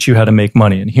to teach you how to make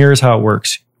money. And here's how it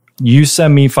works. You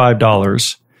send me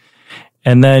 $5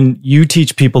 and then you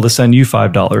teach people to send you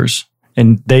 $5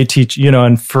 and they teach,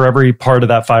 and for every part of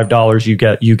that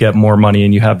 $5, you get more money,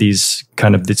 and you have these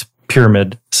kind of this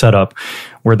pyramid set up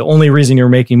where the only reason you're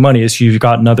making money is you've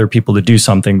gotten other people to do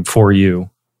something for you,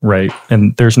 right?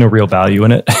 And there's no real value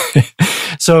in it.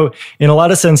 So in a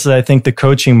lot of senses, I think the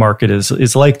coaching market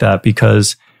is like that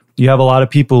because you have a lot of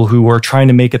people who are trying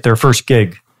to make it their first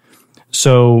gig.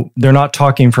 So they're not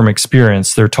talking from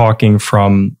experience. They're talking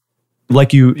from,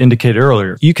 like you indicated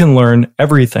earlier, you can learn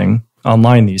everything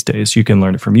online these days. You can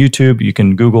learn it from YouTube, you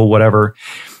can Google, whatever.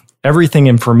 Everything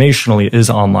informationally is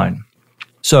online.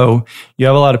 So you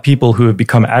have a lot of people who have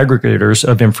become aggregators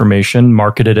of information,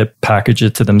 marketed it, packaged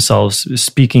it to themselves,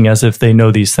 speaking as if they know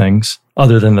these things,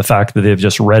 other than the fact that they've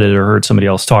just read it or heard somebody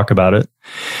else talk about it.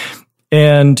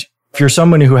 And If you're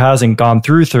someone who hasn't gone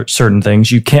through certain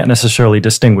things, you can't necessarily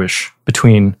distinguish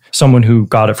between someone who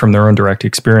got it from their own direct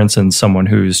experience and someone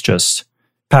who's just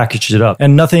packaged it up.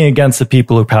 And nothing against the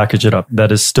people who package it up.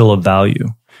 That is still of value,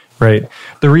 right?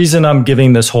 The reason I'm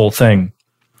giving this whole thing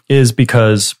is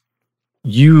because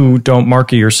you don't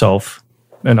market yourself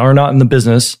and are not in the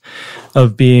business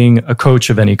of being a coach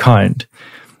of any kind.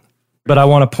 But I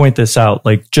want to point this out,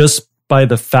 like just by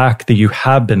the fact that you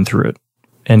have been through it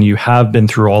and you have been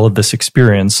through all of this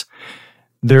experience,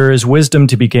 there is wisdom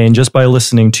to be gained just by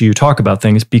listening to you talk about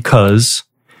things because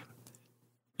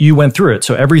you went through it.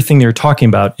 So everything you're talking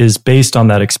about is based on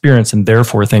that experience and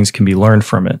therefore things can be learned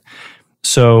from it.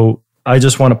 So I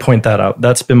just want to point that out.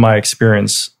 That's been my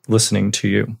experience listening to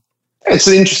you. It's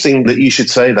interesting that you should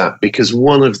say that, because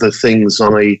one of the things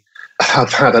I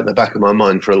have had at the back of my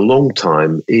mind for a long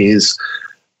time is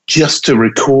just to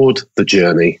record the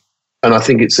journey. And I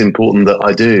think it's important that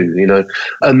I do,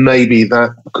 and maybe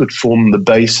that could form the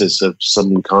basis of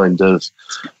some kind of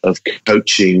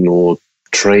coaching or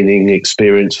training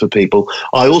experience for people.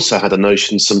 I also had a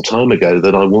notion some time ago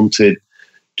that I wanted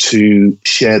to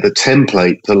share the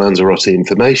template for Lanzarote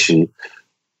information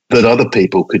that other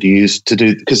people could use to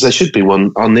do, because there should be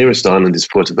one. Our nearest island is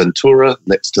Fuerteventura.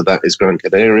 Next to that is Gran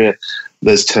Canaria.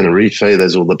 There's Tenerife.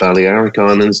 There's all the Balearic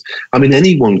Islands. I mean,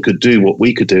 anyone could do what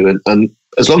we could do, and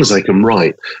as long as they can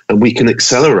write, and we can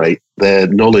accelerate their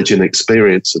knowledge and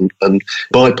experience and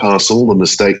bypass all the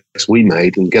mistakes we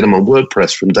made and get them on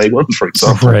WordPress from day one, for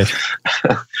example. Right.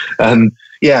 And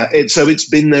yeah, so it's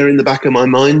been there in the back of my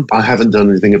mind. I haven't done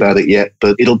anything about it yet,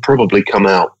 but it'll probably come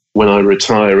out when I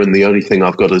retire, and the only thing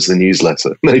I've got is the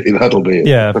newsletter. Maybe that'll be it.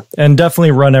 Yeah, and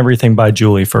definitely run everything by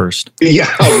Julie first. Yeah,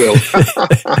 I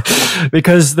will.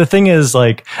 Because the thing is,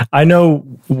 like, I know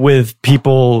with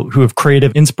people who have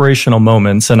creative, inspirational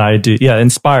moments, and I do,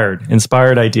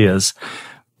 inspired ideas,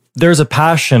 there's a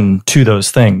passion to those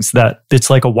things that it's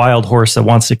like a wild horse that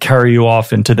wants to carry you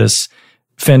off into this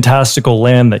fantastical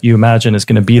land that you imagine is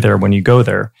going to be there when you go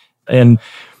there. And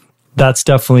that's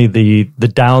definitely the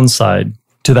downside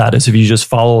to that, is if you just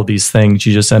follow these things,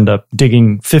 you just end up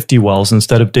digging 50 wells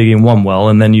instead of digging one well,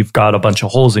 and then you've got a bunch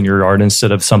of holes in your yard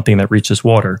instead of something that reaches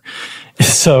water.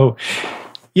 So,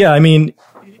 yeah, I mean,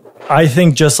 I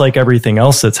think just like everything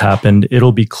else that's happened,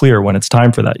 it'll be clear when it's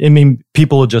time for that. I mean,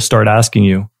 people will just start asking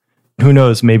you. Who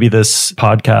knows, maybe this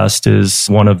podcast is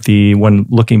one of when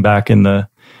looking back in the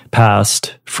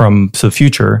past from the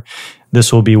future,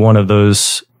 this will be one of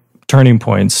those turning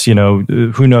points.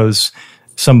 Who knows?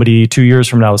 Somebody 2 years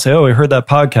from now will say, "Oh, I heard that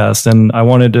podcast and I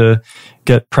wanted to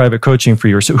get private coaching for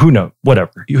you." So who knows?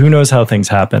 Whatever. Who knows how things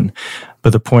happen?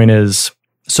 But the point is,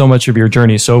 so much of your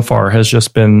journey so far has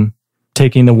just been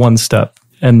taking the one step,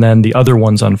 and then the other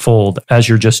ones unfold as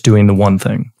you're just doing the one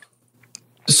thing.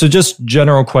 So just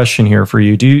general question here for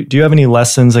you. Do you have any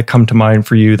lessons that come to mind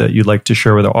for you that you'd like to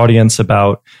share with our audience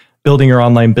about building your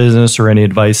online business, or any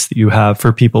advice that you have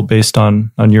for people based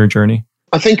on your journey?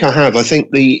 I think I have. I think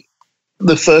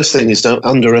the first thing is don't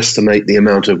underestimate the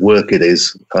amount of work it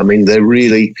is. I mean,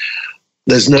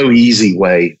 there's no easy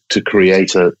way to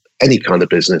create any kind of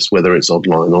business, whether it's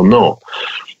online or not.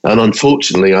 And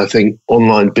unfortunately, I think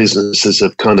online businesses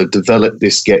have kind of developed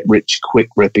this get-rich-quick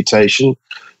reputation,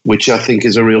 which I think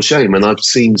is a real shame. And I've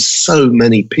seen so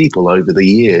many people over the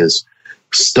years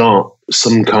start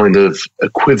some kind of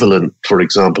equivalent, for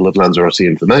example, of Lanzarote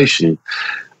information.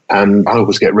 And I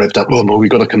always get revved up, well, we've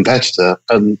got a competitor.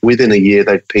 And within a year,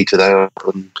 they've petered out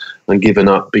and given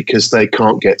up because they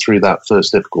can't get through that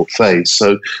first difficult phase.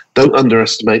 So don't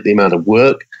underestimate the amount of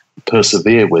work,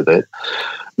 persevere with it.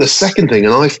 The second thing,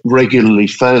 and I regularly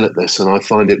fail at this and I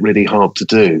find it really hard to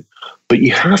do, but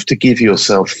you have to give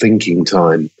yourself thinking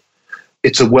time.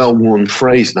 It's a well-worn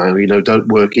phrase now, don't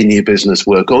work in your business,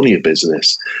 work on your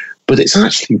business. But it's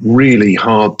actually really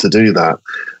hard to do that.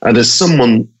 And as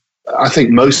someone, I think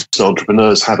most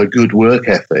entrepreneurs have a good work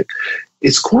ethic.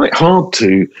 It's quite hard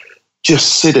to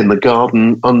just sit in the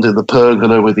garden under the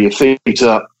pergola with your feet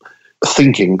up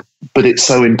thinking, but it's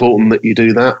so important that you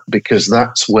do that, because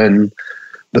that's when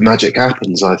the magic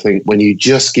happens, I think, when you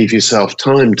just give yourself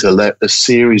time to let a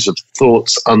series of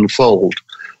thoughts unfold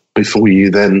before you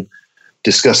then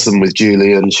discuss them with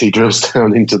Julie and she drills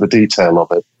down into the detail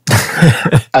of it.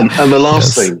 and the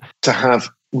last thing, to have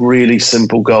really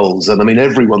simple goals. And I mean,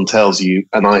 everyone tells you,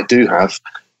 and I do have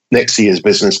next year's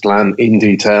business plan in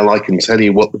detail. I can tell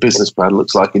you what the business plan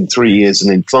looks like in 3 years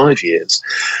and in 5 years.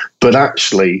 But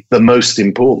actually, the most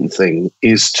important thing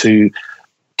is to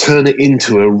turn it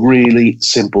into a really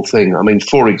simple thing. I mean,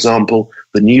 for example,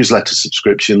 the newsletter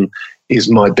subscription is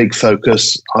my big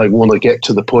focus. I want to get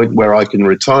to the point where I can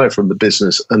retire from the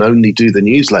business and only do the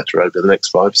newsletter over the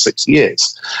next 5-6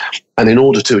 years. And in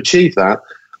order to achieve that,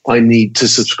 I need to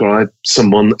subscribe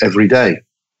someone every day.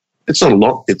 It's not a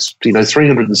lot. It's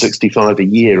 365 a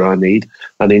year I need.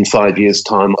 And in 5 years'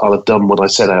 time, I'll have done what I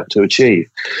set out to achieve.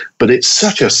 But it's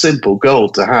such a simple goal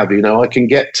to have. I can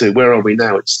get to, where are we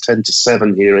now? It's 10 to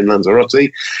 7 here in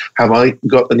Lanzarote. Have I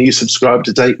got a new subscriber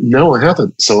to date? No, I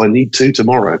haven't. So I need 2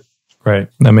 tomorrow. Right.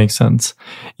 That makes sense.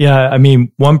 Yeah. I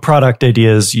mean, one product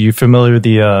idea is, you familiar with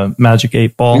the Magic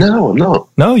 8 Ball? No, I'm not.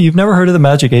 No, you've never heard of the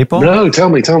Magic 8 Ball? No,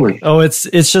 tell me. Oh, it's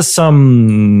just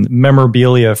some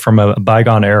memorabilia from a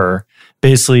bygone era.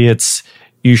 Basically, it's,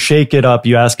 you shake it up,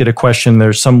 you ask it a question,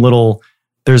 there's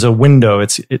a window.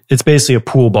 It's basically a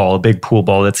pool ball, a big pool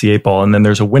ball. That's the 8 Ball. And then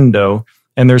there's a window,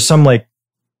 and there's some like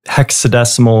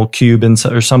hexadecimal cube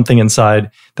or something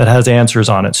inside that has answers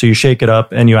on it. So you shake it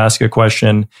up and you ask a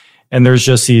question, and there's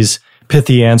just these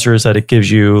pithy answers that it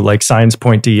gives you, like signs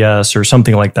point to yes or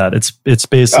something like that. It's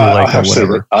basically like I have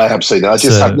seen it. I have seen it. I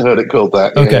just hadn't heard it called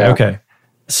that. Okay.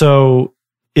 So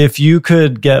if you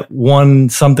could get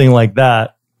something like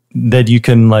that you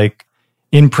can like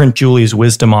imprint Julie's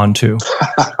wisdom onto,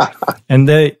 and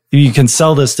you can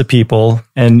sell this to people,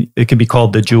 and it could be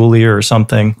called the Julie or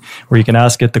something, where you can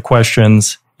ask it the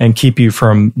questions and keep you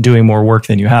from doing more work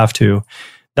than you have to.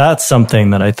 That's something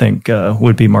that I think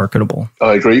would be marketable.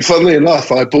 I agree. Funnily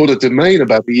enough, I bought a domain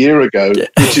about a year ago,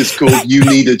 which is called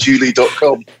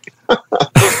youneedajulie.com.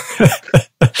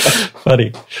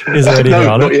 Funny. Is there anything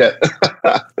on it? Not yet.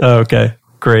 Okay,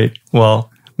 great.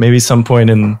 Well, maybe some point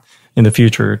in the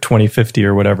future, 2050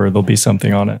 or whatever, there'll be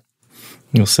something on it.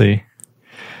 You'll see.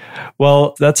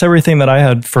 Well, that's everything that I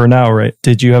had for now, right?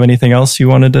 Did you have anything else you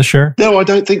wanted to share? No, I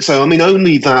don't think so. I mean,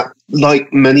 only that,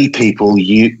 like many people,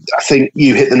 I think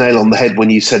you hit the nail on the head when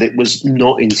you said it was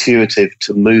not intuitive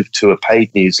to move to a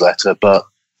paid newsletter, but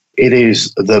it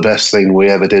is the best thing we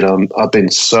ever did. I've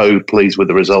been so pleased with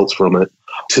the results from it.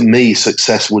 To me,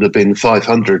 success would have been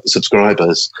 500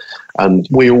 subscribers. And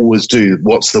we always do,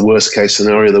 what's the worst case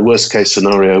scenario? The worst case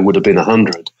scenario would have been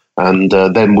 100. And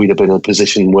then we'd have been in a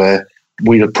position where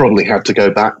we'd have probably had to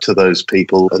go back to those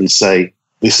people and say,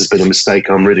 this has been a mistake,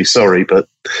 I'm really sorry, but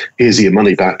here's your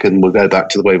money back, and we'll go back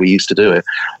to the way we used to do it.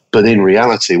 But in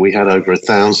reality, we had over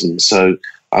 1,000. So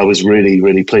I was really,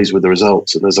 really pleased with the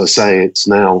results. And as I say, it's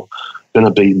now going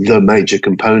to be the major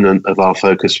component of our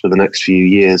focus for the next few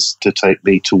years to take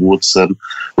me towards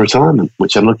retirement,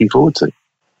 which I'm looking forward to.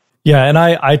 Yeah, and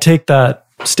I take that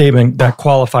statement, that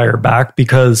qualifier back,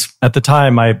 because at the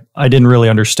time I didn't really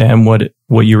understand what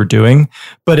you were doing.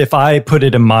 But if I put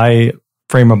it in my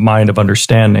frame of mind of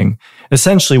understanding,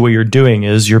 essentially what you're doing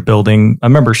is you're building a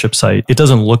membership site. It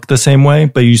doesn't look the same way,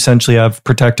 but you essentially have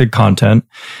protected content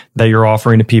that you're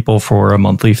offering to people for a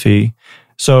monthly fee.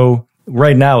 So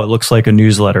right now it looks like a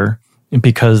newsletter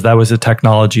because that was a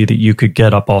technology that you could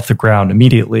get up off the ground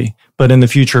immediately. But in the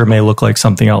future, it may look like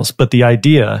something else. But the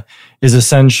idea is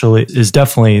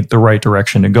definitely the right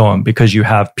direction to go in, because you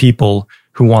have people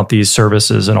who want these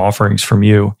services and offerings from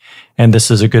you. And this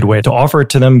is a good way to offer it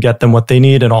to them, get them what they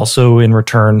need, and also in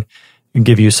return,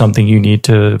 give you something you need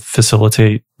to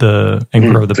facilitate and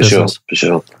grow the business. For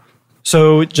sure.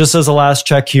 So just as a last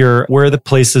check here, where are the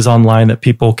places online that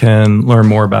people can learn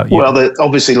more about you? Well,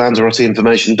 obviously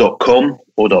lanzaroteinformation.com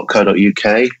or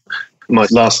 .co.uk. My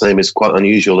last name is quite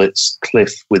unusual. It's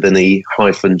Cliff with an E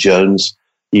 -Jones.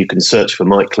 You can search for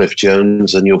Mike Cliff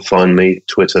Jones and you'll find me,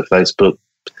 Twitter, Facebook,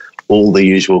 all the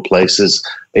usual places.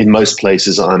 In most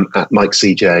places, I'm at Mike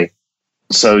CJ.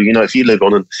 So, if you live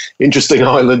on an interesting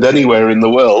island anywhere in the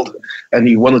world and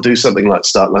you want to do something like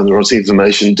start Lanzarote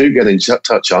Information, do get in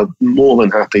touch. I'm more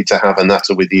than happy to have a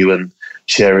natter with you and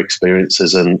share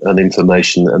experiences and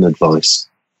information and advice.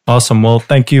 Awesome. Well,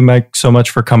 thank you, Mike, so much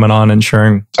for coming on and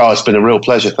sharing. Oh, it's been a real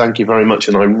pleasure. Thank you very much.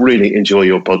 And I really enjoy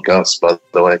your podcast, by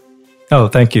the way. Oh,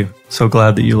 thank you. So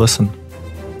glad that you listen.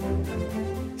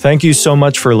 Thank you so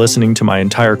much for listening to my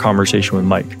entire conversation with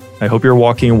Mike. I hope you're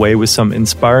walking away with some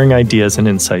inspiring ideas and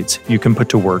insights you can put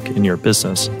to work in your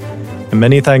business. And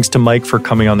many thanks to Mike for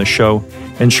coming on the show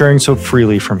and sharing so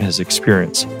freely from his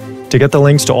experience. To get the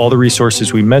links to all the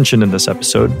resources we mentioned in this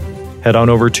episode, head on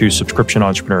over to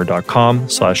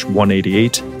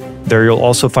subscriptionentrepreneur.com/188. There you'll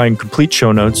also find complete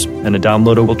show notes and a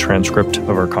downloadable transcript of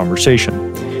our conversation.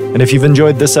 And if you've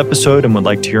enjoyed this episode and would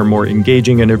like to hear more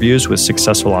engaging interviews with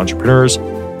successful entrepreneurs,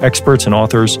 experts, and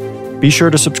authors, be sure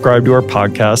to subscribe to our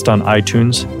podcast on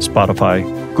iTunes, Spotify,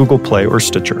 Google Play, or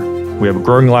Stitcher. We have a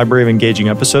growing library of engaging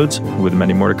episodes with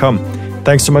many more to come.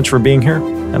 Thanks so much for being here,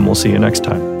 and we'll see you next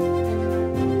time.